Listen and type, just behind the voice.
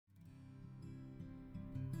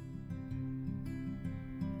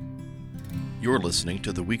You're listening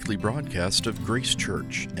to the weekly broadcast of Grace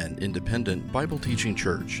Church, an independent Bible-teaching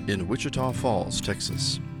church in Wichita Falls,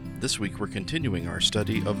 Texas. This week we're continuing our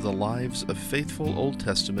study of the lives of faithful Old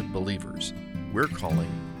Testament believers. We're calling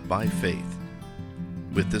By Faith.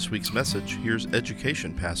 With this week's message, here's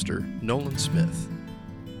Education Pastor Nolan Smith.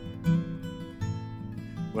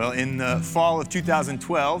 Well, in the fall of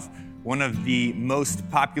 2012, one of the most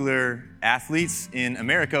popular athletes in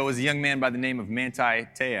America was a young man by the name of Manti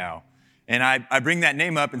Te'o. And I bring that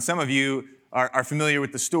name up, and some of you are familiar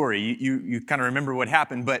with the story. You kind of remember what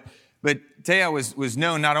happened. But Te'o was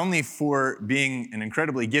known not only for being an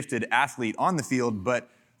incredibly gifted athlete on the field, but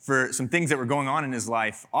for some things that were going on in his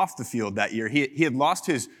life off the field that year. He had lost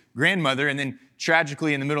his grandmother, and then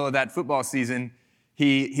tragically in the middle of that football season,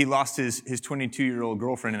 he lost his 22-year-old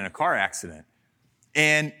girlfriend in a car accident.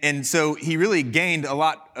 And so he really gained a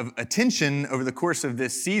lot of attention over the course of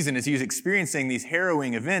this season as he was experiencing these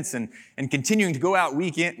harrowing events and continuing to go out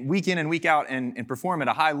week in and week out and perform at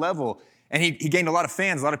a high level. And he gained a lot of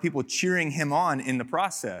fans, a lot of people cheering him on in the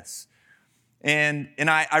process. And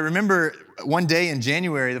I remember one day in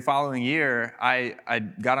January the following year, I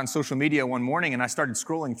got on social media one morning and I started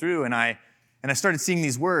scrolling through and I started seeing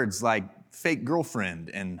these words like fake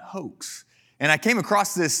girlfriend and hoax. And I came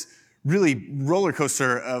across this really roller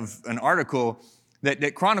coaster of an article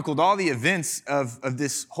that chronicled all the events of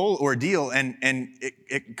this whole ordeal. And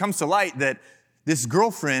it comes to light that this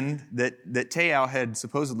girlfriend that Te'o had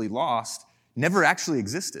supposedly lost never actually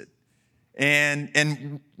existed.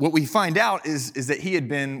 And what we find out is that he had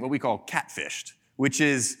been what we call catfished, which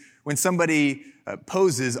is when somebody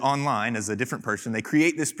poses online as a different person, they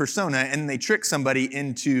create this persona and they trick somebody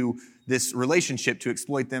into this relationship to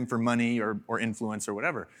exploit them for money or influence or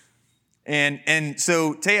whatever. And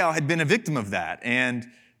so Te'o had been a victim of that. And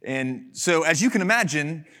so as you can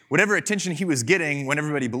imagine, whatever attention he was getting when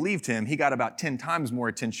everybody believed him, he got about 10 times more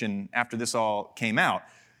attention after this all came out.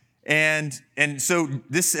 And so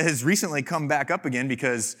this has recently come back up again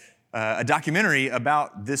because a documentary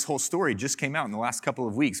about this whole story just came out in the last couple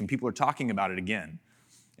of weeks, and people are talking about it again.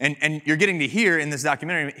 And you're getting to hear in this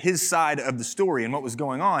documentary his side of the story and what was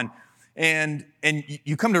going on. And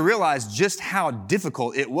you come to realize just how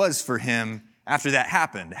difficult it was for him after that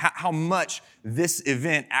happened, how much this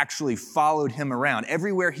event actually followed him around.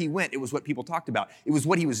 Everywhere he went, it was what people talked about. It was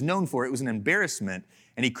what he was known for. It was an embarrassment,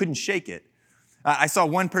 and he couldn't shake it. I saw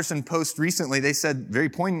one person post recently, they said very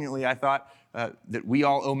poignantly, I thought, that we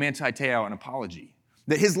all owe Manti Te'o an apology.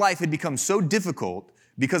 That his life had become so difficult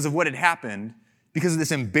because of what had happened, because of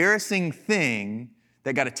this embarrassing thing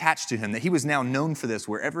that got attached to him, that he was now known for this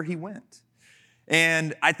wherever he went.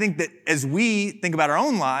 And I think that as we think about our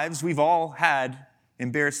own lives, we've all had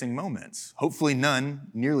embarrassing moments. Hopefully none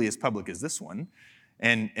nearly as public as this one.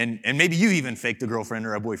 And maybe you even faked a girlfriend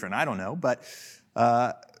or a boyfriend, I don't know. But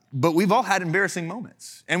we've all had embarrassing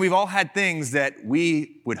moments. And we've all had things that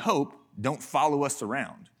we would hope don't follow us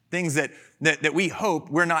around. Things that we hope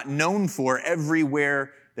we're not known for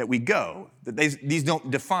everywhere that we go. That these don't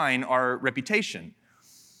define our reputation.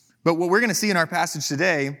 But what we're going to see in our passage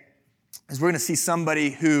today is we're going to see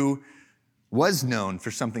somebody who was known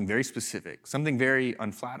for something very specific, something very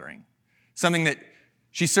unflattering, something that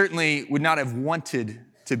she certainly would not have wanted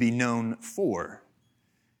to be known for.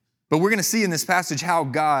 But we're going to see in this passage how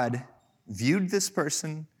God viewed this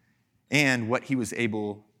person and what he was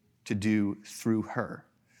able to do through her.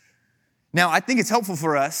 Now, I think it's helpful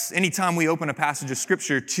for us anytime we open a passage of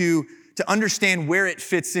Scripture to understand where it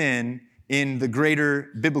fits in the greater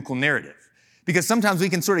biblical narrative. Because sometimes we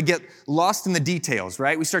can sort of get lost in the details,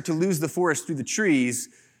 right? We start to lose the forest through the trees.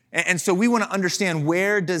 And so we want to understand,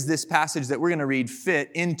 where does this passage that we're going to read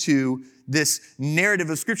fit into this narrative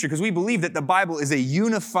of Scripture? Because we believe that the Bible is a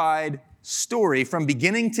unified story from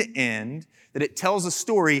beginning to end, that it tells a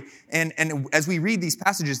story, and as we read these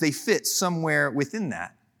passages, they fit somewhere within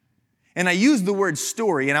that. And I use the word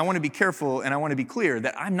story, and I want to be careful and I want to be clear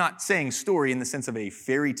that I'm not saying story in the sense of a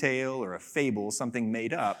fairy tale or a fable, something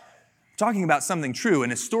made up. I'm talking about something true, an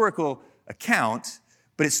historical account,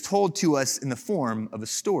 but it's told to us in the form of a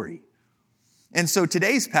story. And so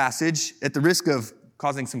today's passage, at the risk of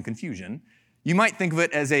causing some confusion, you might think of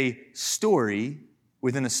it as a story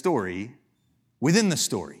within a story within the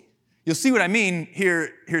story. You'll see what I mean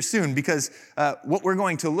here soon, because what we're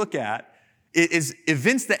going to look at is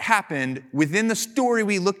events that happened within the story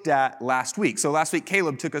we looked at last week. So last week,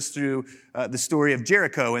 Caleb took us through the story of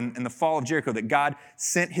Jericho and the fall of Jericho, that God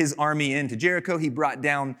sent his army into Jericho. He brought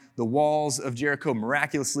down the walls of Jericho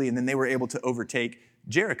miraculously, and then they were able to overtake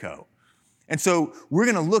Jericho. And so we're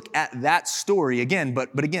going to look at that story again, but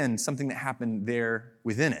again, something that happened there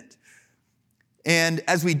within it. And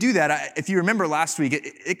as we do that, if you remember last week,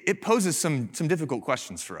 it poses some difficult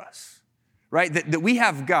questions for us, right? That we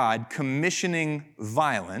have God commissioning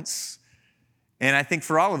violence, and I think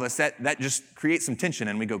for all of us, that just creates some tension,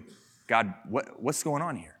 and we go, God, what's going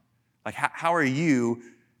on here? Like, how are you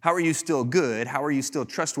still good? How are you still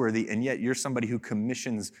trustworthy? And yet you're somebody who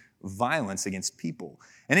commissions violence against people.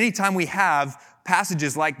 And anytime we have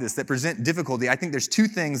passages like this that present difficulty, I think there's two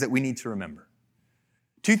things that we need to remember.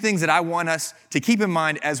 Two things that I want us to keep in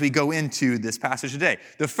mind as we go into this passage today.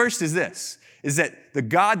 The first is this, is that the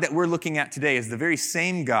God that we're looking at today is the very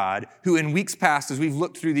same God who in weeks past, as we've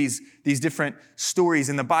looked through these different stories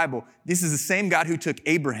in the Bible, this is the same God who took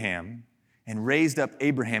Abraham and raised up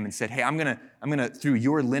Abraham and said, hey, I'm gonna, through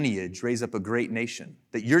your lineage, raise up a great nation,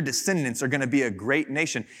 that your descendants are gonna be a great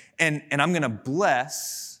nation, and I'm gonna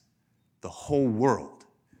bless the whole world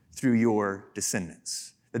through your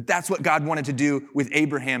descendants. That's what God wanted to do with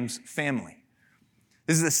Abraham's family.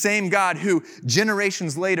 This is the same God who,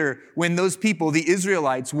 generations later, when those people, the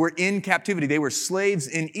Israelites, were in captivity, they were slaves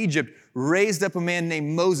in Egypt, raised up a man named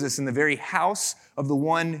Moses in the very house of the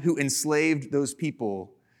one who enslaved those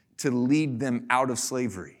people to lead them out of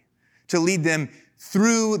slavery, to lead them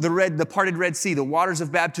through the parted Red Sea, the waters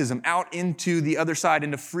of baptism, out into the other side,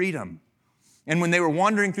 into freedom. And when they were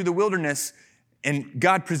wandering through the wilderness, and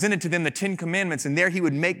God presented to them the 10 Commandments, and there he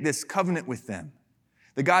would make this covenant with them.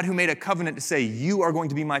 The God who made a covenant to say, you are going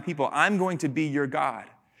to be my people. I'm going to be your God.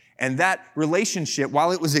 And that relationship,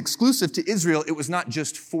 while it was exclusive to Israel, it was not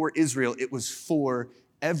just for Israel, it was for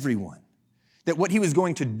everyone. That what he was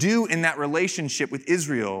going to do in that relationship with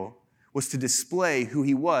Israel was to display who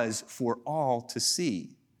he was for all to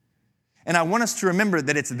see. And I want us to remember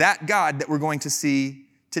that it's that God that we're going to see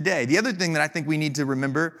today. The other thing that I think we need to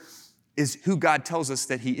remember is who God tells us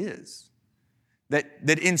that he is.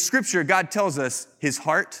 That in Scripture, God tells us his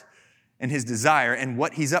heart and his desire and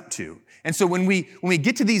what he's up to. And so when we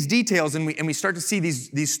get to these details and we start to see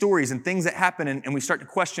these stories and things that happen and we start to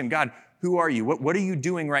question, God, who are you? What are you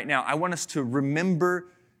doing right now? I want us to remember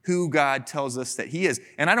who God tells us that he is.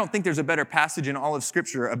 And I don't think there's a better passage in all of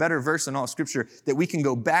Scripture, a better verse in all of Scripture that we can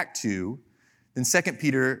go back to than 2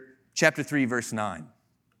 Peter chapter 3, verse 9,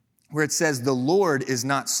 where it says, the Lord is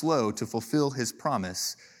not slow to fulfill his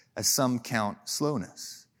promise, as some count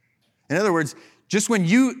slowness. In other words, just when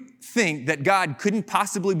you think that God couldn't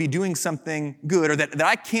possibly be doing something good or that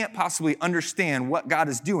I can't possibly understand what God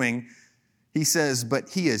is doing, he says, but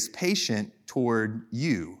he is patient toward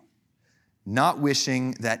you, not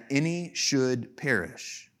wishing that any should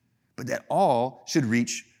perish, but that all should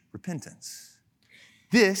reach repentance.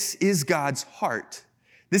 This is God's heart.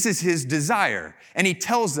 This is his desire. And he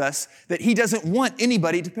tells us that he doesn't want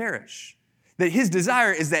anybody to perish. That his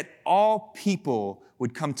desire is that all people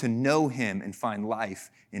would come to know him and find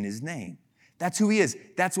life in his name. That's who he is.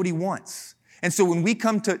 That's what he wants. And so when we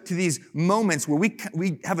come to these moments where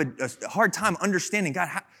we have a hard time understanding, God,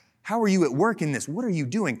 how are you at work in this? What are you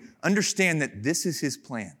doing? Understand that this is his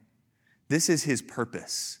plan. This is his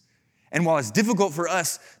purpose. And while it's difficult for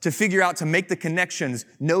us to figure out, to make the connections,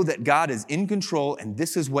 know that God is in control and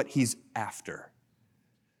this is what he's after.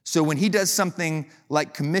 So when he does something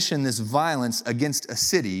like commission this violence against a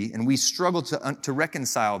city, and we struggle to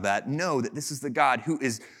reconcile that, know that this is the God who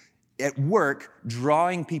is at work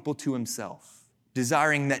drawing people to himself,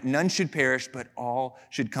 desiring that none should perish, but all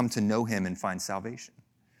should come to know him and find salvation.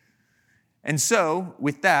 And so,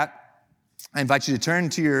 with that, I invite you to turn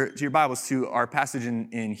to your Bibles to our passage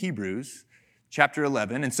in Hebrews, chapter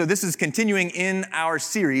 11. And so this is continuing in our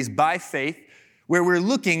series, By Faith, where we're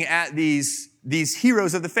looking at these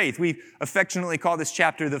heroes of the faith. We affectionately call this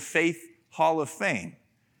chapter the Faith Hall of Fame.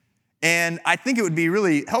 And I think it would be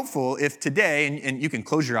really helpful if today, and you can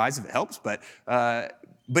close your eyes if it helps, but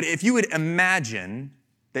if you would imagine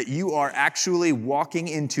that you are actually walking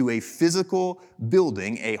into a physical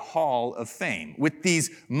building, a hall of fame, with these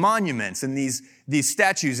monuments and these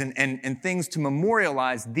statues and things to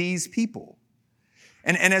memorialize these people.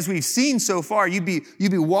 And as we've seen so far, you'd be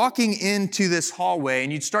walking into this hallway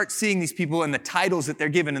and you'd start seeing these people and the titles that they're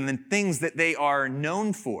given and the things that they are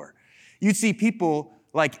known for. You'd see people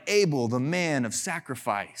like Abel, the man of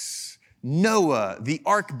sacrifice, Noah, the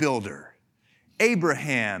ark builder,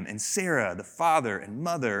 Abraham and Sarah, the father and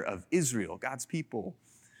mother of Israel, God's people.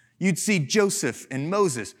 You'd see Joseph and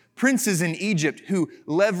Moses, princes in Egypt who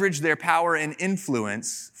leveraged their power and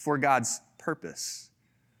influence for God's purpose.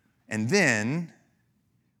 And then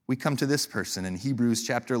we come to this person in Hebrews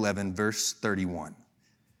chapter 11, verse 31.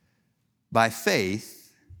 By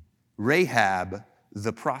faith, Rahab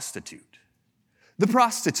the prostitute. The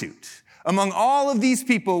prostitute, Among all of these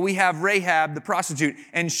people, we have Rahab the prostitute.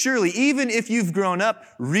 And surely, even if you've grown up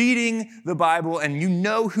reading the Bible and you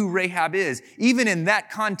know who Rahab is, even in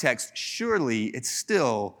that context, surely it's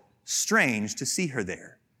still strange to see her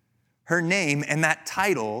there. Her name and that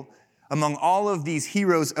title, among all of these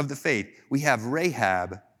heroes of the faith, we have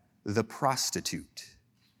Rahab the prostitute.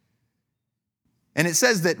 And it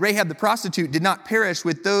says that Rahab the prostitute did not perish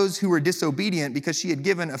with those who were disobedient because she had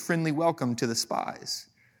given a friendly welcome to the spies.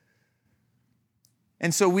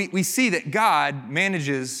 And so we see that God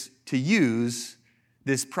manages to use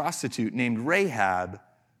this prostitute named Rahab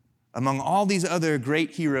among all these other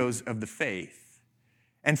great heroes of the faith.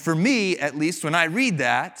 And for me, at least, when I read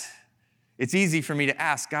that, it's easy for me to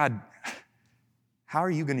ask, God, how are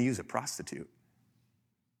you going to use a prostitute?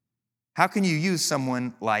 How can you use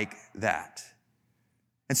someone like that?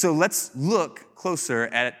 And so let's look closer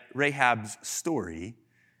at Rahab's story,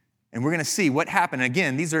 and we're going to see what happened.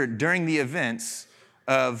 Again, these are during the events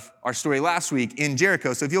of our story last week in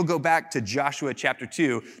Jericho. So if you'll go back to Joshua chapter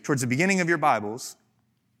 2, towards the beginning of your Bibles.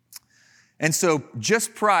 And so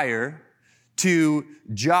just prior to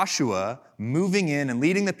Joshua moving in and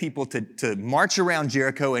leading the people to march around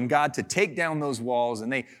Jericho and God to take down those walls,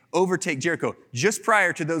 and they overtake Jericho, just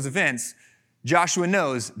prior to those events, Joshua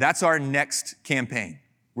knows that's our next campaign.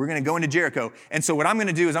 We're going to go into Jericho. And so what I'm going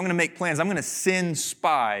to do is I'm going to make plans. I'm going to send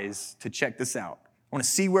spies to check this out. I want to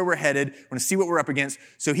see where we're headed. I want to see what we're up against.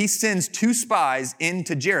 So he sends 2 spies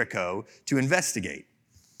into Jericho to investigate.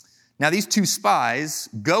 Now, these 2 spies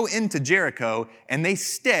go into Jericho and they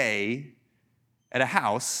stay at a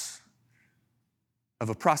house of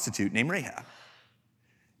a prostitute named Rahab.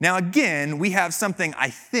 Now, again, we have something, I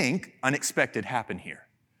think, unexpected happen here.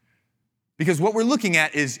 Because what we're looking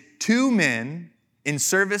at is 2 men in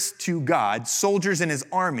service to God, soldiers in his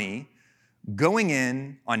army, going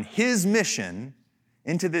in on his mission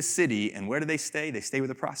into this city, and where do they stay? They stay with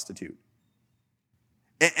a prostitute.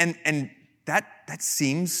 And that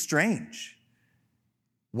seems strange.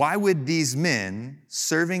 Why would these men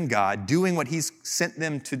serving God, doing what he's sent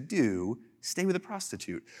them to do, stay with a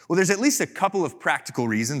prostitute? Well, there's at least a couple of practical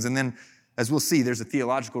reasons, and then, as we'll see, there's a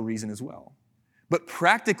theological reason as well. But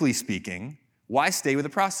practically speaking, why stay with a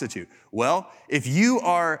prostitute? Well, if you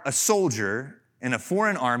are a soldier in a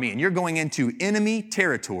foreign army and you're going into enemy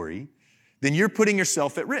territory, then you're putting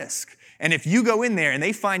yourself at risk. And if you go in there and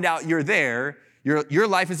they find out you're there, your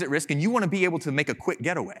life is at risk, and you want to be able to make a quick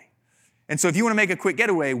getaway. And so if you want to make a quick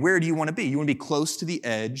getaway, where do you want to be? You want to be close to the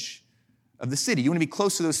edge of the city. You want to be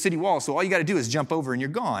close to those city walls, so all you got to do is jump over and you're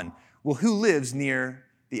gone. Well, who lives near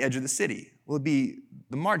the edge of the city? Well, it'd be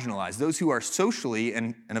the marginalized, those who are socially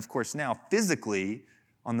and of course now physically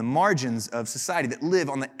on the margins of society, that live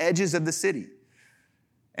on the edges of the city.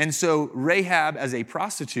 And so Rahab, as a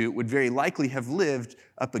prostitute, would very likely have lived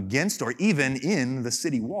up against or even in the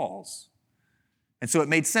city walls. And so it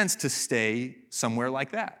made sense to stay somewhere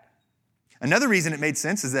like that. Another reason it made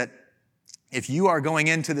sense is that if you are going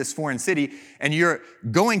into this foreign city and you're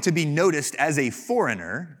going to be noticed as a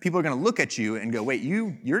foreigner, people are going to look at you and go, wait,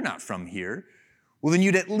 you're not from here. Well, then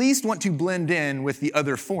you'd at least want to blend in with the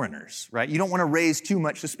other foreigners, right? You don't want to raise too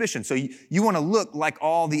much suspicion. So you want to look like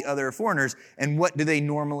all the other foreigners. And what do they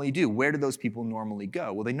normally do? Where do those people normally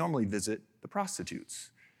go? Well, they normally visit the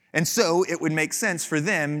prostitutes. And so it would make sense for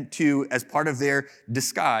them to, as part of their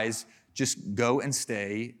disguise, just go and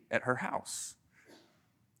stay at her house.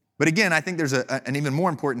 But again, I think there's an even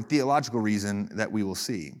more important theological reason that we will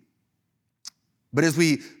see. But as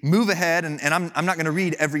we move ahead, and I'm not going to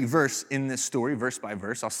read every verse in this story, verse by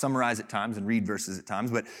verse. I'll summarize at times and read verses at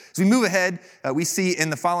times. But as we move ahead, we see in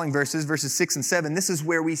the following verses, verses 6 and 7, this is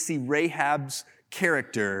where we see Rahab's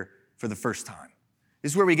character for the first time.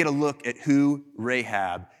 This is where we get a look at who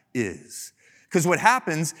Rahab is. Because what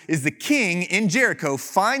happens is the king in Jericho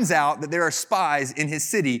finds out that there are spies in his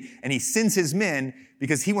city, and he sends his men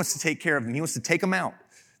because he wants to take care of them. He wants to take them out.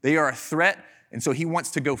 They are a threat. And so he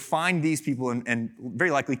wants to go find these people and very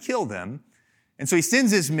likely kill them. And so he sends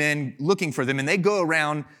his men looking for them, and they go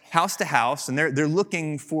around house to house, and they're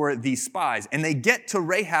looking for these spies. And they get to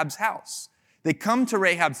Rahab's house. They come to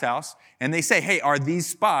Rahab's house, and they say, hey, are these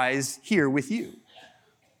spies here with you?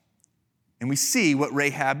 And we see what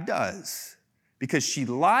Rahab does, because she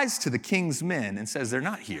lies to the king's men and says they're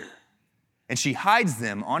not here. And she hides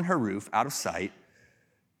them on her roof out of sight.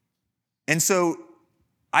 And so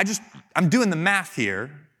I'm doing the math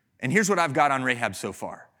here, and here's what I've got on Rahab so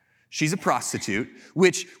far. She's a prostitute,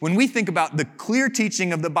 which when we think about the clear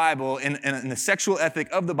teaching of the Bible and the sexual ethic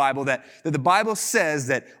of the Bible, that the Bible says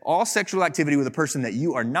that all sexual activity with a person that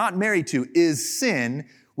you are not married to is sin.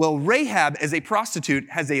 Well, Rahab, as a prostitute,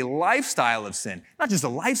 has a lifestyle of sin. Not just a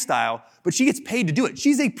lifestyle, but she gets paid to do it.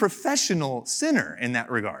 She's a professional sinner in that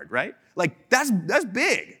regard, right? Like, that's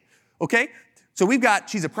big, okay? So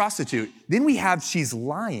she's a prostitute. Then we have she's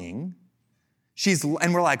lying.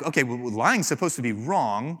 And we're like, okay, well, lying's supposed to be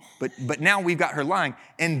wrong, but now we've got her lying.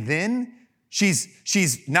 And then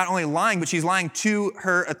she's not only lying, but she's lying to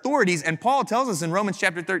her authorities. And Paul tells us in Romans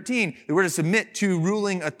chapter 13 that we're to submit to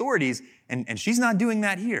ruling authorities. And she's not doing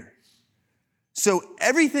that here. So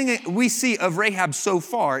everything we see of Rahab so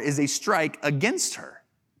far is a strike against her.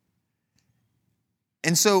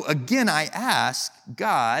 And so again, I ask,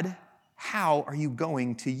 God, how are you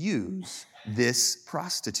going to use this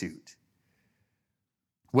prostitute?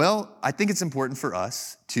 Well, I think it's important for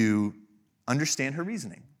us to understand her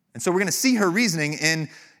reasoning. And so we're going to see her reasoning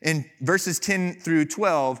in verses 10 through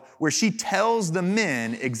 12, where she tells the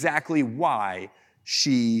men exactly why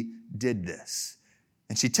she did this.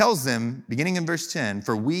 And she tells them, beginning in verse 10,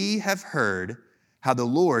 "For we have heard how the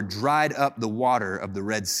Lord dried up the water of the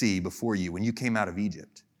Red Sea before you when you came out of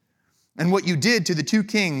Egypt, and what you did to the 2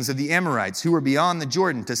 kings of the Amorites who were beyond the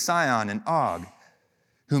Jordan, to Sihon and Og,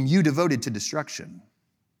 whom you devoted to destruction.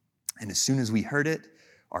 And as soon as we heard it,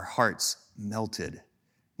 our hearts melted. And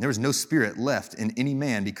there was no spirit left in any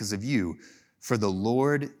man because of you, for the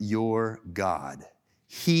Lord your God,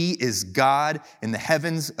 He is God in the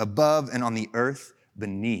heavens above and on the earth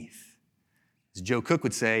beneath." As Joe Cook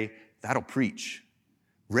would say, that'll preach.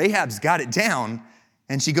 Rahab's got it down,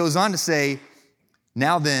 and she goes on to say,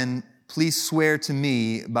 "Now then, please swear to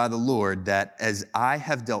me by the Lord that as I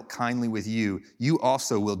have dealt kindly with you, you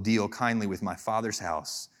also will deal kindly with my father's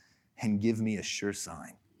house and give me a sure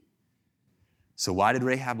sign." So why did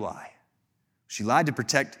Rahab lie? She lied to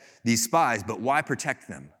protect these spies, but why protect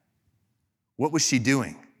them? What was she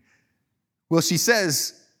doing? Well, she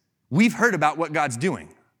says, we've heard about what God's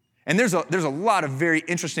doing. And there's a lot of very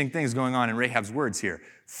interesting things going on in Rahab's words here.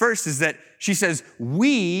 First is that she says,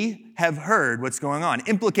 we have heard what's going on,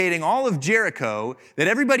 implicating all of Jericho, that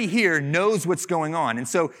everybody here knows what's going on. And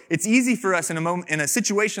so it's easy for us in a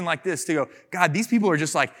situation like this to go, God, these people are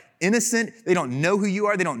just like innocent. They don't know who you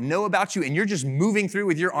are. They don't know about you. And you're just moving through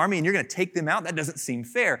with your army and you're going to take them out. That doesn't seem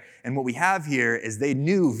fair. And what we have here is they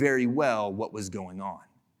knew very well what was going on.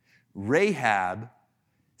 Rahab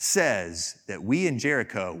says that we in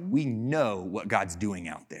Jericho, we know what God's doing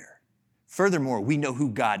out there. Furthermore, we know who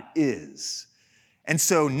God is. And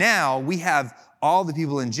so now we have all the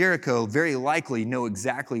people in Jericho very likely know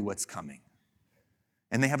exactly what's coming.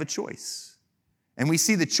 And they have a choice. And we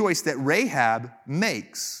see the choice that Rahab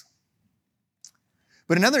makes.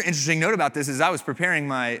 But another interesting note about this is I was preparing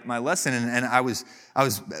my lesson and I was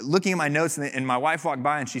looking at my notes and my wife walked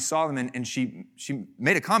by and she saw them and she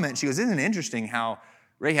made a comment. She goes, "Isn't it interesting how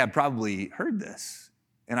Rahab probably heard this?"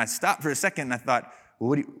 And I stopped for a second and I thought, well,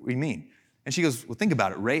 what do you mean? And she goes, well, think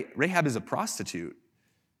about it. Rahab is a prostitute.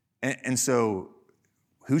 And so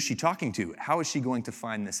who's she talking to? How is she going to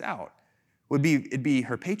find this out? It'd be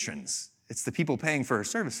her patrons. It's the people paying for her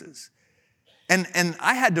services. And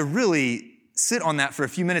I had to really sit on that for a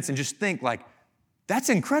few minutes and just think, like, that's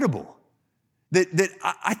incredible. That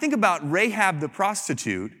I think about Rahab the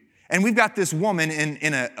prostitute, and we've got this woman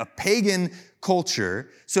in a pagan culture.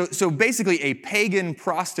 So basically a pagan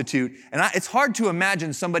prostitute. And it's hard to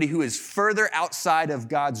imagine somebody who is further outside of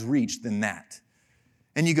God's reach than that.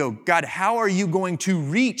 And you go, God, how are you going to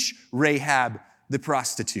reach Rahab the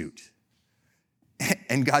prostitute?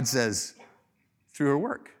 And God says, through her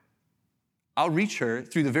work. I'll reach her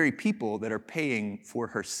through the very people that are paying for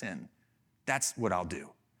her sin. That's what I'll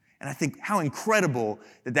do. And I think how incredible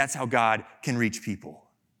that that's how God can reach people.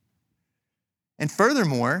 And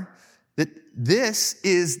furthermore, that this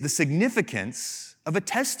is the significance of a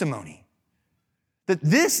testimony. That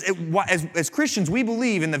this, as Christians, we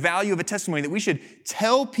believe in the value of a testimony, that we should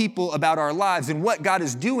tell people about our lives and what God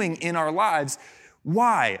is doing in our lives.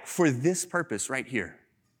 Why? For this purpose right here.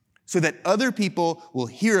 So that other people will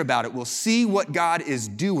hear about it, will see what God is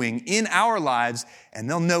doing in our lives, and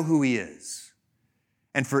they'll know who He is.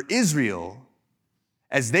 And for Israel,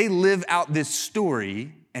 as they live out this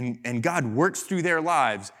story and God works through their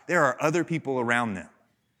lives, there are other people around them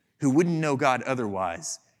who wouldn't know God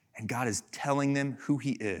otherwise, and God is telling them who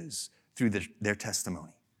He is through their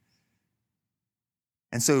testimony.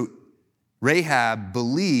 And so Rahab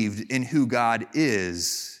believed in who God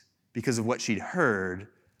is because of what she'd heard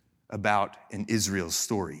about in Israel's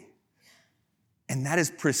story. And that is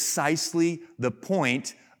precisely the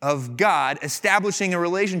point of God establishing a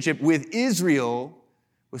relationship with Israel,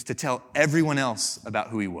 was to tell everyone else about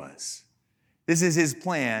who He was. This is His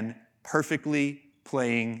plan perfectly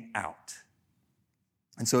playing out.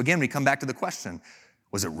 And so again, we come back to the question,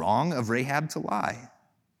 was it wrong of Rahab to lie?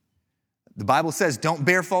 The Bible says, don't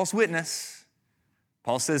bear false witness.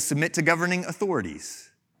 Paul says, submit to governing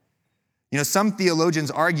authorities. You know, some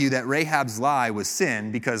theologians argue that Rahab's lie was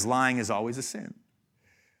sin because lying is always a sin.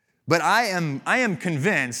 But I am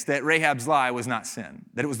convinced that Rahab's lie was not sin,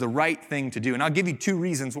 that it was the right thing to do. And I'll give you two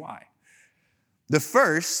reasons why. The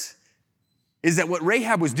first is that what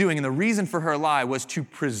Rahab was doing, and the reason for her lie, was to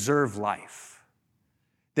preserve life.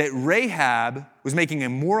 That Rahab was making a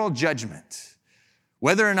moral judgment,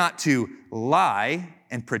 whether or not to lie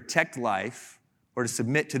and protect life or to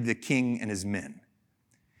submit to the king and his men.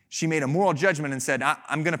 She made a moral judgment and said,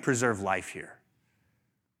 I'm going to preserve life here.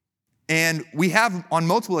 And we have on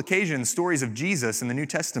multiple occasions stories of Jesus in the New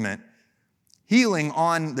Testament healing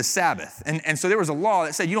on the Sabbath. And so there was a law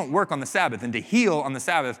that said you don't work on the Sabbath, and to heal on the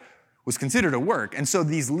Sabbath was considered a work. And so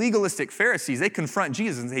these legalistic Pharisees, they confront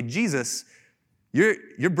Jesus and say, Jesus,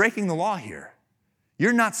 you're breaking the law here.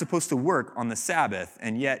 You're not supposed to work on the Sabbath,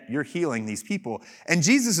 and yet you're healing these people. And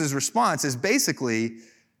Jesus' response is basically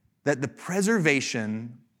that the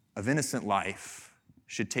preservation of innocent life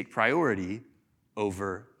should take priority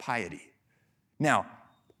over piety. Now,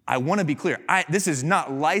 I want to be clear. This is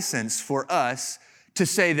not license for us to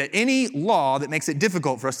say that any law that makes it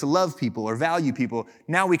difficult for us to love people or value people,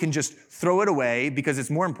 now we can just throw it away because it's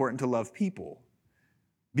more important to love people.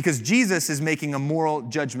 Because Jesus is making a moral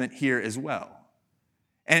judgment here as well.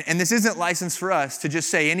 And this isn't license for us to just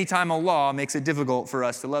say anytime a law makes it difficult for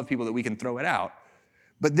us to love people that we can throw it out.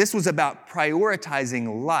 But this was about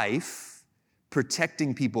prioritizing life,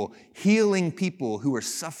 protecting people, healing people who are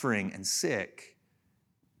suffering and sick,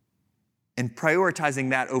 and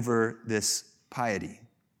prioritizing that over this piety.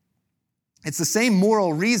 It's the same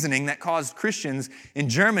moral reasoning that caused Christians in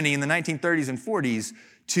Germany in the 1930s and 40s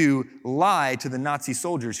to lie to the Nazi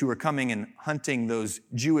soldiers who were coming and hunting those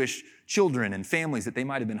Jewish children and families that they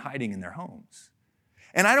might have been hiding in their homes.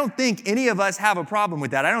 And I don't think any of us have a problem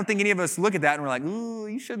with that. I don't think any of us look at that and we're like, ooh,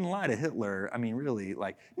 you shouldn't lie to Hitler. I mean, really,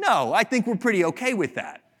 no, I think we're pretty okay with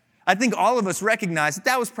that. I think all of us recognize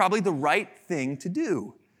that was probably the right thing to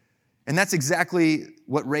do. And that's exactly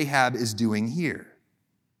what Rahab is doing here.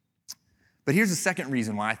 But here's the second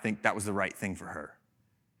reason why I think that was the right thing for her,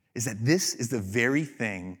 is that this is the very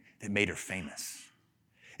thing that made her famous.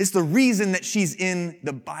 It's the reason that she's in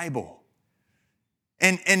the Bible.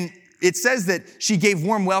 And it says that she gave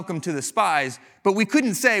warm welcome to the spies, but we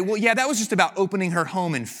couldn't say, well, yeah, that was just about opening her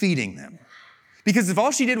home and feeding them. Because if all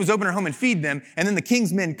she did was open her home and feed them, and then the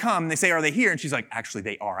king's men come, and they say, are they here? And she's like, actually,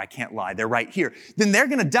 they are. I can't lie. They're right here. Then they're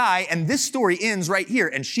going to die, and this story ends right here,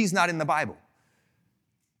 and she's not in the Bible.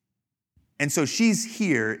 And so she's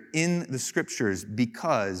here in the scriptures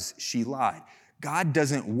because she lied. God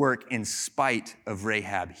doesn't work in spite of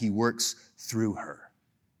Rahab. He works through her.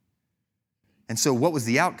 And so what was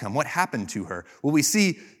the outcome? What happened to her? Well, we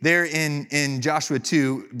see there in Joshua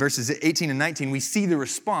 2, verses 18 and 19, we see the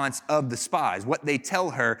response of the spies, what they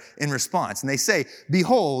tell her in response. And they say,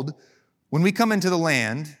 behold, when we come into the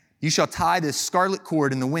land, you shall tie this scarlet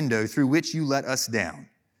cord in the window through which you let us down.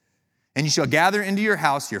 And you shall gather into your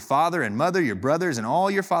house your father and mother, your brothers, and all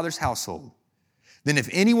your father's household. Then if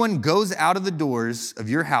anyone goes out of the doors of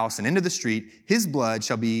your house and into the street, his blood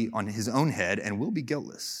shall be on his own head and will be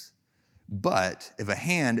guiltless. But if a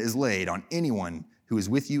hand is laid on anyone who is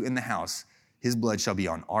with you in the house, his blood shall be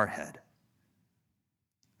on our head.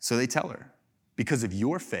 So they tell her, because of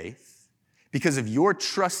your faith, because of your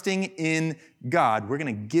trusting in God, we're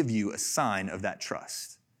going to give you a sign of that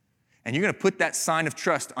trust. And you're going to put that sign of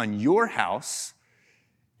trust on your house.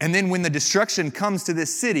 And then when the destruction comes to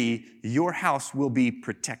this city, your house will be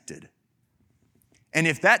protected. And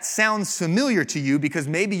if that sounds familiar to you, because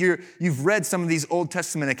maybe you've read some of these Old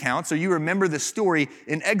Testament accounts or you remember the story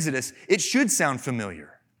in Exodus, it should sound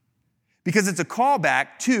familiar. Because it's a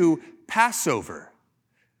callback to Passover,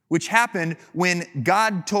 which happened when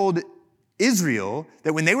God told Israel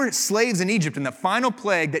that when they were slaves in Egypt, and the final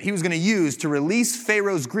plague that he was going to use to release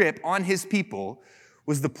Pharaoh's grip on his people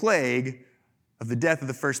was the plague of the death of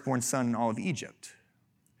the firstborn son in all of Egypt.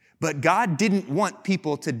 But God didn't want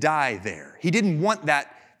people to die there. He didn't want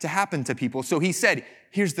that to happen to people. So he said,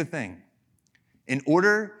 here's the thing. In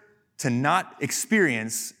order to not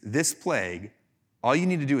experience this plague, all you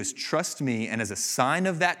need to do is trust me, and as a sign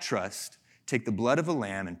of that trust, take the blood of a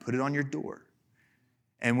lamb and put it on your door.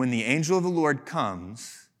 And when the angel of the Lord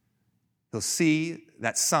comes, he'll see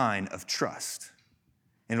that sign of trust.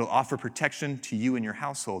 And it'll offer protection to you and your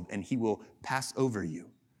household, and he will pass over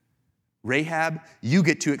you. Rahab, you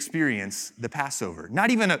get to experience the Passover.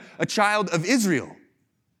 Not even a child of Israel,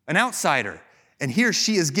 an outsider. And here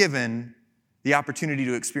she is given the opportunity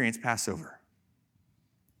to experience Passover.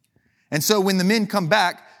 And so when the men come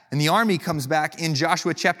back and the army comes back in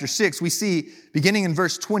Joshua chapter 6, we see beginning in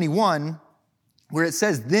verse 21 where it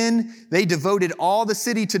says, "Then they devoted all the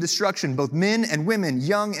city to destruction, both men and women,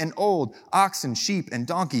 young and old, oxen, sheep, and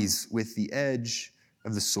donkeys with the edge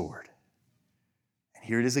of the sword." And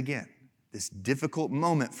here it is again, this difficult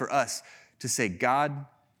moment for us to say, God,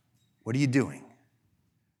 what are you doing?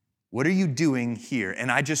 What are you doing here?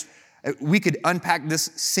 And we could unpack this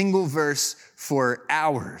single verse for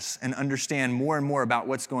hours and understand more and more about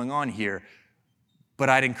what's going on here. But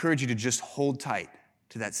I'd encourage you to just hold tight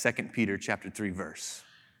to that 2 Peter chapter 3 verse.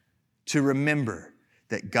 To remember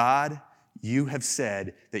that God, you have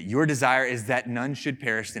said that your desire is that none should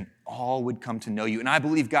perish and all would come to know you. And I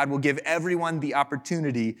believe God will give everyone the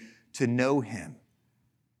opportunity to know him.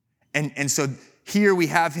 And so here we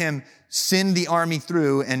have him send the army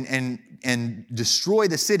through and destroy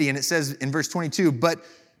the city. And it says in verse 22, "But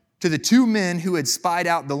to the 2 men who had spied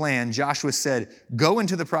out the land, Joshua said, 'Go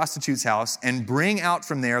into the prostitute's house and bring out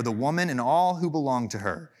from there the woman and all who belong to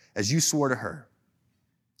her, as you swore to her.'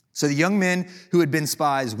 So the young men who had been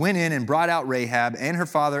spies went in and brought out Rahab and her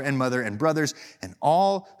father and mother and brothers and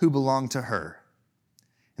all who belonged to her.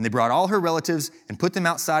 And they brought all her relatives and put them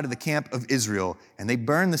outside of the camp of Israel, and they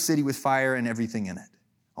burned the city with fire and everything in it.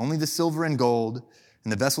 Only the silver and gold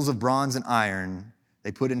and the vessels of bronze and iron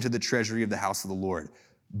they put into the treasury of the house of the Lord.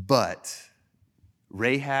 But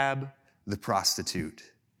Rahab the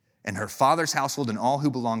prostitute and her father's household and all who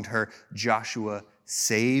belonged to her, Joshua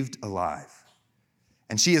saved alive.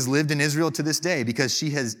 And she has lived in Israel to this day because she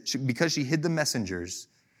hid the messengers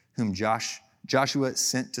whom Joshua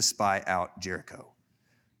sent to spy out Jericho."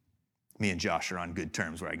 Me and Josh are on good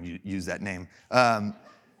terms where I can use that name.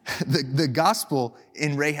 The gospel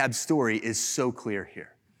in Rahab's story is so clear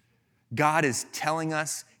here. God is telling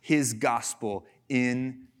us his gospel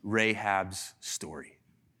in Rahab's story.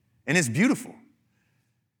 And it's beautiful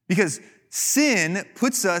because sin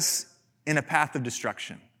puts us in a path of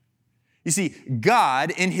destruction. You see,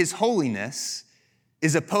 God in his holiness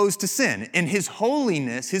is opposed to sin. In his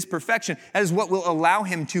holiness, his perfection, that is what will allow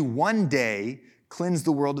him to one day cleanse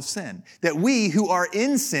the world of sin. That we who are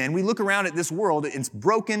in sin, we look around at this world, it's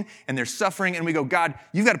broken and there's suffering, and we go, God,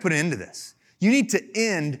 you've got to put an end to this. You need to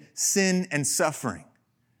end sin and suffering.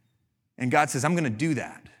 And God says, I'm going to do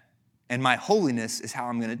that. And my holiness is how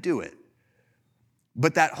I'm going to do it.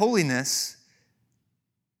 But that holiness,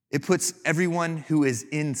 it puts everyone who is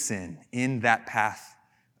in sin in that path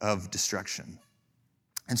of destruction.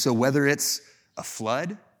 And so whether it's a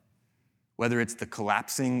flood, whether it's the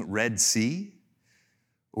collapsing Red Sea,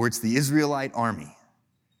 or it's the Israelite army,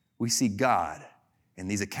 we see God in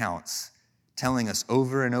these accounts telling us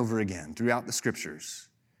over and over again throughout the scriptures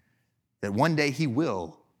that one day he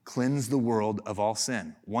will cleanse the world of all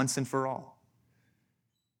sin once and for all.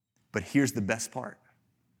 But here's the best part,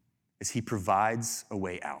 is he provides a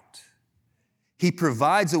way out. He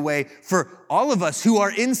provides a way for all of us who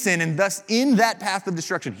are in sin and thus in that path of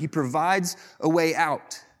destruction. He provides a way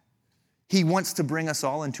out. He wants to bring us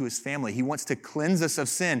all into his family. He wants to cleanse us of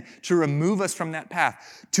sin, to remove us from that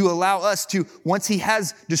path, to allow us to, once he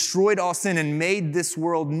has destroyed all sin and made this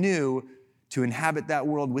world new, to inhabit that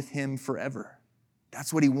world with him forever.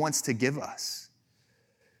 That's what he wants to give us.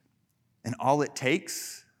 And all it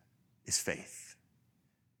takes is faith.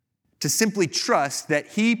 To simply trust that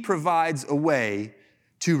he provides a way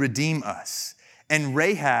to redeem us. And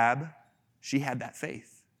Rahab, she had that faith.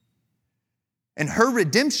 And her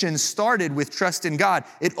redemption started with trust in God.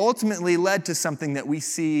 It ultimately led to something that we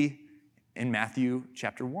see in Matthew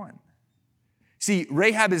chapter 1. See,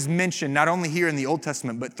 Rahab is mentioned not only here in the Old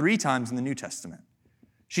Testament, but 3 times in the New Testament.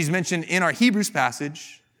 She's mentioned in our Hebrews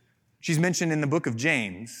passage, she's mentioned in the book of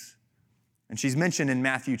James, and she's mentioned in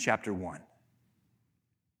Matthew chapter 1.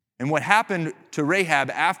 And what happened to Rahab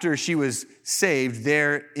after she was saved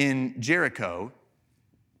there in Jericho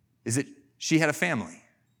is that she had a family.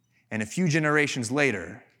 And a few generations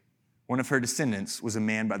later, one of her descendants was a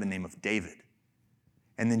man by the name of David.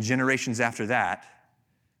 And then generations after that,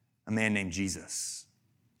 a man named Jesus.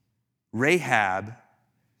 Rahab,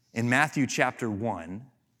 in Matthew chapter 1,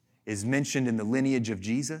 is mentioned in the lineage of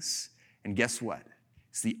Jesus. And guess what?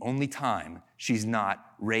 It's the only time she's not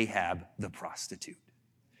Rahab the prostitute.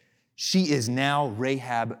 She is now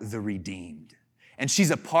Rahab the redeemed. And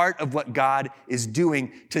she's a part of what God is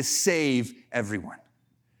doing to save everyone.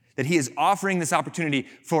 That he is offering this opportunity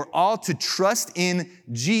for all to trust in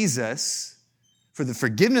Jesus for the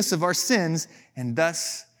forgiveness of our sins and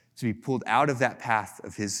thus to be pulled out of that path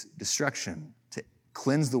of his destruction, to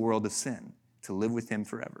cleanse the world of sin, to live with him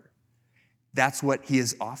forever. That's what he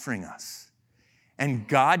is offering us. And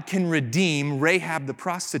God can redeem Rahab the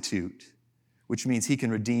prostitute, which means he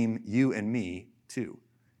can redeem you and me too.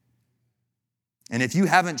 And if you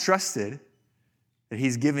haven't trusted that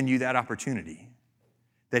he's given you that opportunity,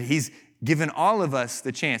 that he's given all of us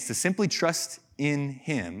the chance to simply trust in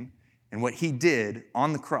him and what he did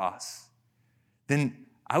on the cross, then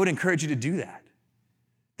I would encourage you to do that.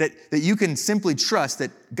 That you can simply trust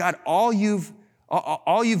that, God, all you've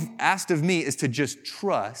asked of me is to just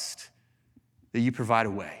trust that you provide a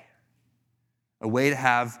way to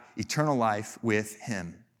have eternal life with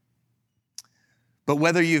him. But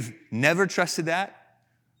whether you've never trusted that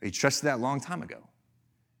or you trusted that a long time ago,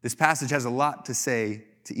 this passage has a lot to say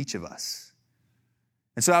to each of us.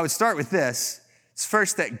 And so I would start with this. It's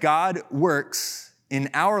first that God works in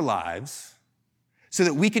our lives so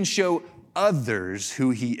that we can show others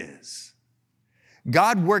who he is.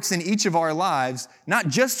 God works in each of our lives, not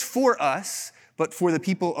just for us, but for the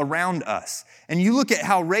people around us. And you look at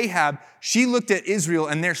how Rahab, she looked at Israel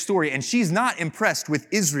and their story, and she's not impressed with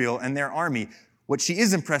Israel and their army. What she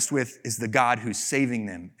is impressed with is the God who's saving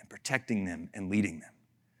them and protecting them and leading them.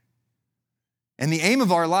 And the aim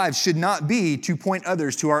of our lives should not be to point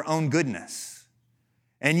others to our own goodness.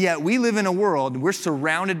 And yet we live in a world, we're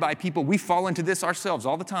surrounded by people, we fall into this ourselves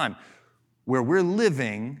all the time, where we're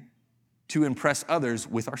living to impress others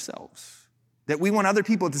with ourselves. That we want other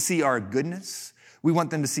people to see our goodness. We want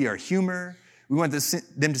them to see our humor. We want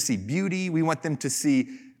them to see beauty. We want them to see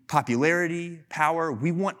popularity, power.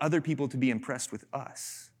 We want other people to be impressed with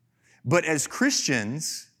us. But as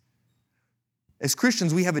Christians,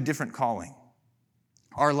 we have a different calling.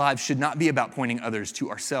 Our lives should not be about pointing others to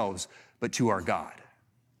ourselves, but to our God.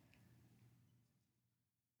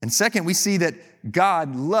 And second, we see that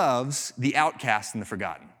God loves the outcast and the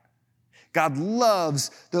forgotten. God loves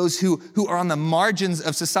those who are on the margins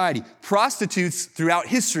of society. Prostitutes throughout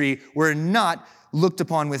history were not looked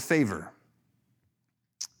upon with favor.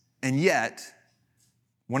 And yet,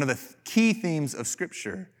 one of the key themes of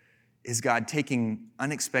Scripture is God taking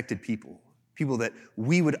unexpected people that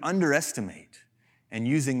we would underestimate, and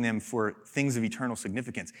using them for things of eternal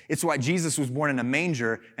significance. It's why Jesus was born in a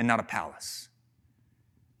manger and not a palace.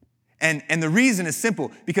 And the reason is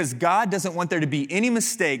simple, because God doesn't want there to be any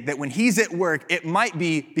mistake that when he's at work, it might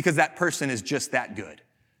be because that person is just that good.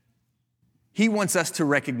 He wants us to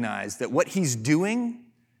recognize that what he's doing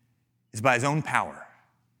is by his own power.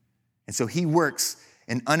 And so he works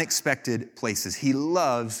in unexpected places. He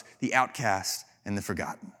loves the outcast and the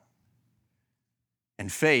forgotten.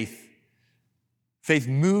 And faith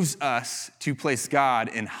moves us to place God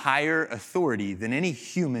in higher authority than any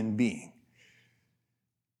human being.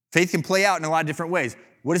 Faith can play out in a lot of different ways.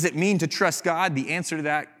 What does it mean to trust God? The answer to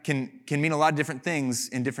that can mean a lot of different things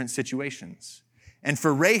in different situations. And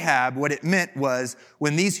for Rahab, what it meant was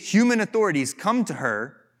when these human authorities come to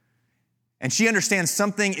her and she understands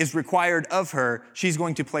something is required of her, she's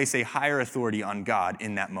going to place a higher authority on God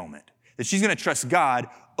in that moment. That she's going to trust God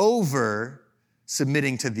over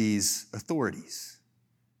submitting to these authorities.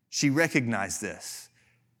 She recognized this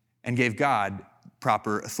and gave God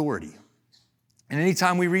proper authority. And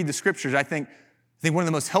anytime we read the scriptures, I think one of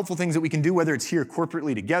the most helpful things that we can do, whether it's here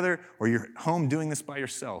corporately together or you're at home doing this by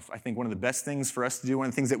yourself, I think one of the best things for us to do, one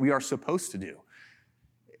of the things that we are supposed to do,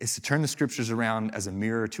 is to turn the scriptures around as a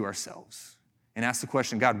mirror to ourselves and ask the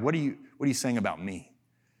question, God, what are you saying about me?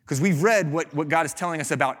 Because we've read what God is telling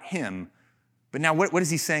us about him, but now what is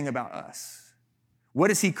he saying about us?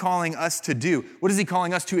 What is he calling us to do? What is he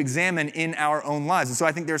calling us to examine in our own lives? And so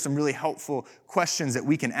I think there are some really helpful questions that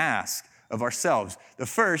we can ask of ourselves. The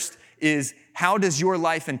first is, how does your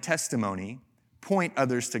life and testimony point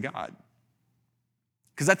others to God?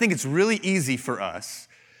 Because I think it's really easy for us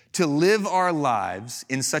to live our lives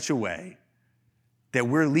in such a way that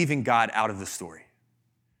we're leaving God out of the story.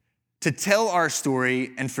 To tell our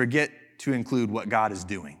story and forget to include what God is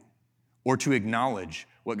doing or to acknowledge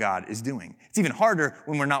what God is doing. It's even harder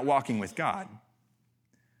when we're not walking with God.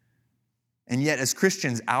 And yet, as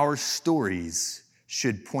Christians, our stories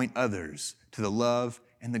should point others to the love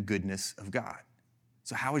and the goodness of God.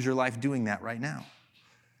 So how is your life doing that right now?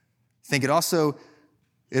 I think it also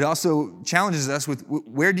challenges us with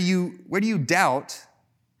where do you doubt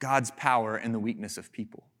God's power and the weakness of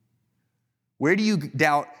people? Where do you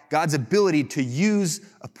doubt God's ability to use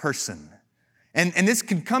a person? And this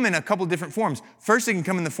can come in a couple different forms. First, it can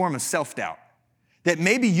come in the form of self-doubt. That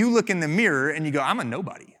maybe you look in the mirror and you go, I'm a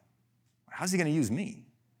nobody. How's he going to use me?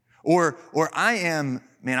 Or I'm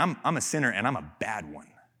a sinner and I'm a bad one.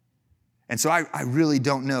 And so I really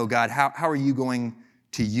don't know, God, how are you going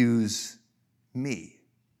to use me?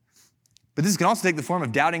 But this can also take the form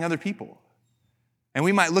of doubting other people. And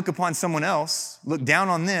we might look upon someone else, look down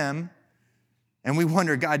on them, and we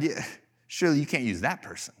wonder, God, surely you can't use that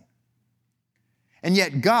person. And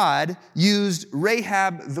yet God used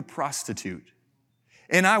Rahab the prostitute.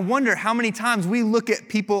 And I wonder how many times we look at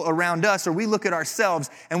people around us or we look at ourselves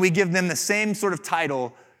and we give them the same sort of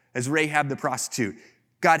title as Rahab the prostitute.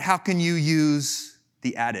 God, how can you use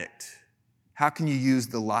the addict? How can you use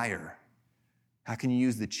the liar? How can you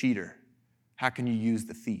use the cheater? How can you use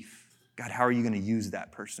the thief? God, how are you going to use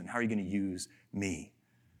that person? How are you going to use me?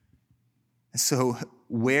 And so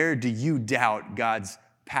where do you doubt God's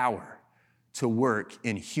power to work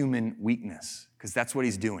in human weakness? Because that's what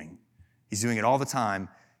he's doing. He's doing it all the time,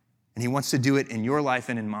 and he wants to do it in your life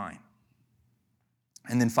and in mine.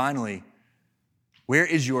 And then finally, where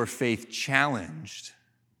is your faith challenged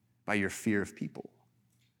by your fear of people?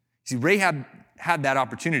 See, Rahab had that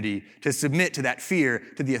opportunity to submit to that fear,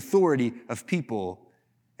 to the authority of people,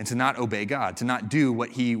 and to not obey God, to not do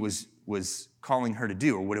what he was calling her to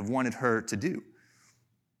do or would have wanted her to do.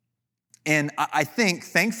 And I think,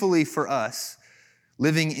 thankfully for us,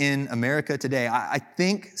 living in America today, I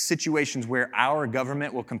think situations where our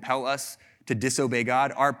government will compel us to disobey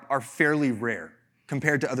God are fairly rare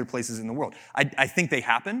compared to other places in the world. I think they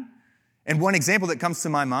happen. And one example that comes to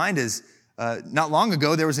my mind is not long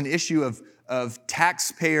ago, there was an issue of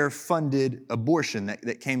taxpayer-funded abortion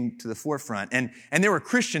that came to the forefront. And there were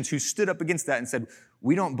Christians who stood up against that and said,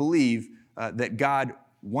 we don't believe that God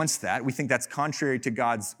wants that. We think that's contrary to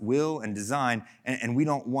God's will and design, and we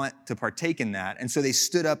don't want to partake in that. And so they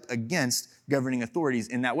stood up against governing authorities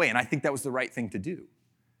in that way. And I think that was the right thing to do.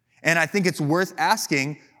 And I think it's worth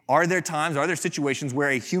asking, are there situations where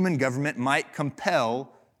a human government might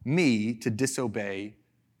compel me to disobey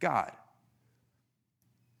God?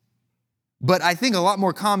 But I think a lot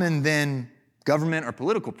more common than government or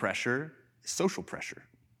political pressure is social pressure.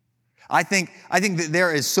 I think that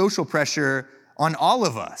there is social pressure on all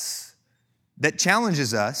of us that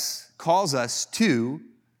challenges us, calls us to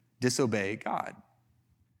disobey God.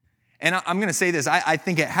 And I'm going to say this, I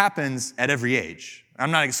think it happens at every age. I'm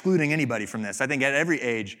not excluding anybody from this. I think at every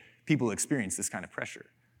age, people experience this kind of pressure.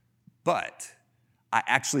 But I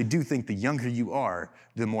actually do think the younger you are,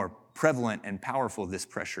 the more prevalent and powerful this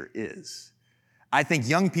pressure is. I think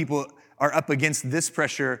young people are up against this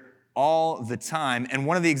pressure all the time. And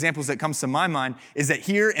one of the examples that comes to my mind is that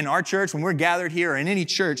here in our church, when we're gathered here or in any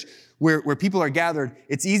church where people are gathered,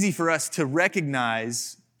 it's easy for us to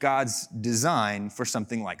recognize God's design for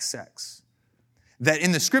something like sex. That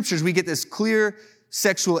in the scriptures, we get this clear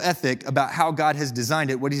sexual ethic about how God has designed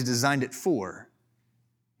it, what he's designed it for,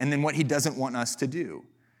 and then what he doesn't want us to do.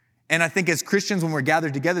 And I think as Christians, when we're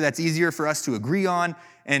gathered together, that's easier for us to agree on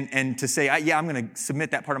and to say, yeah, I'm going to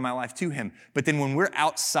submit that part of my life to him. But then when we're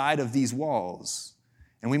outside of these walls,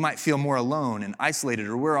 and we might feel more alone and isolated,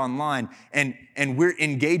 or we're online, and we're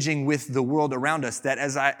engaging with the world around us, that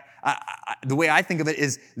as the way I think of it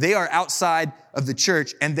is they are outside of the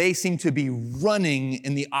church, and they seem to be running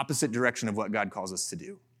in the opposite direction of what God calls us to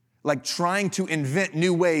do. Like trying to invent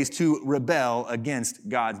new ways to rebel against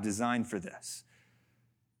God's design for this.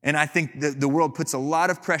 And I think the world puts a lot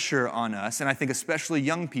of pressure on us, and I think especially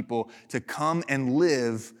young people, to come and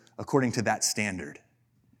live according to that standard.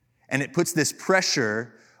 And it puts this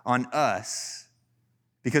pressure on us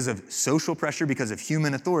because of social pressure, because of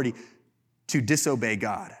human authority, to disobey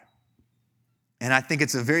God. And I think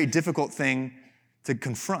it's a very difficult thing to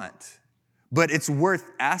confront. But it's worth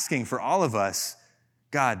asking for all of us,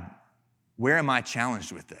 God, where am I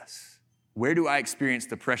challenged with this? Where do I experience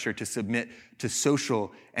the pressure to submit to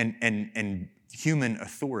social and human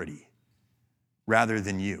authority rather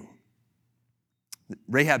than you?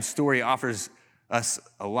 Rahab's story offers us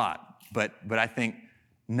a lot, but I think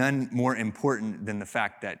none more important than the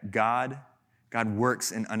fact that God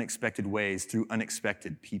works in unexpected ways through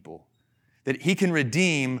unexpected people. That he can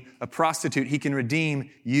redeem a prostitute, he can redeem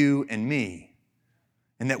you and me.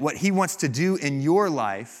 And that what he wants to do in your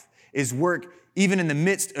life is work even in the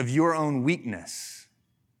midst of your own weakness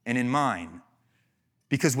and in mine.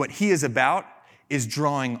 Because what he is about is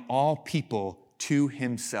drawing all people to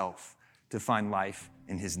himself to find life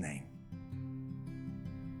in his name.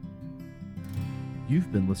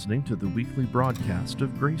 You've been listening to the weekly broadcast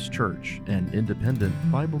of Grace Church, an independent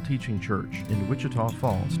Bible teaching church in Wichita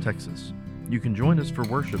Falls, Texas. You can join us for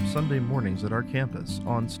worship Sunday mornings at our campus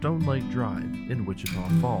on Stone Lake Drive in Wichita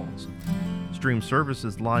Falls. Stream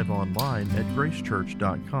services live online at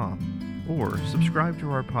gracechurch.com or subscribe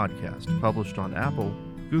to our podcast published on Apple,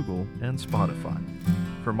 Google, and Spotify.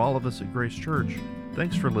 From all of us at Grace Church,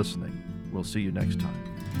 thanks for listening. We'll see you next time.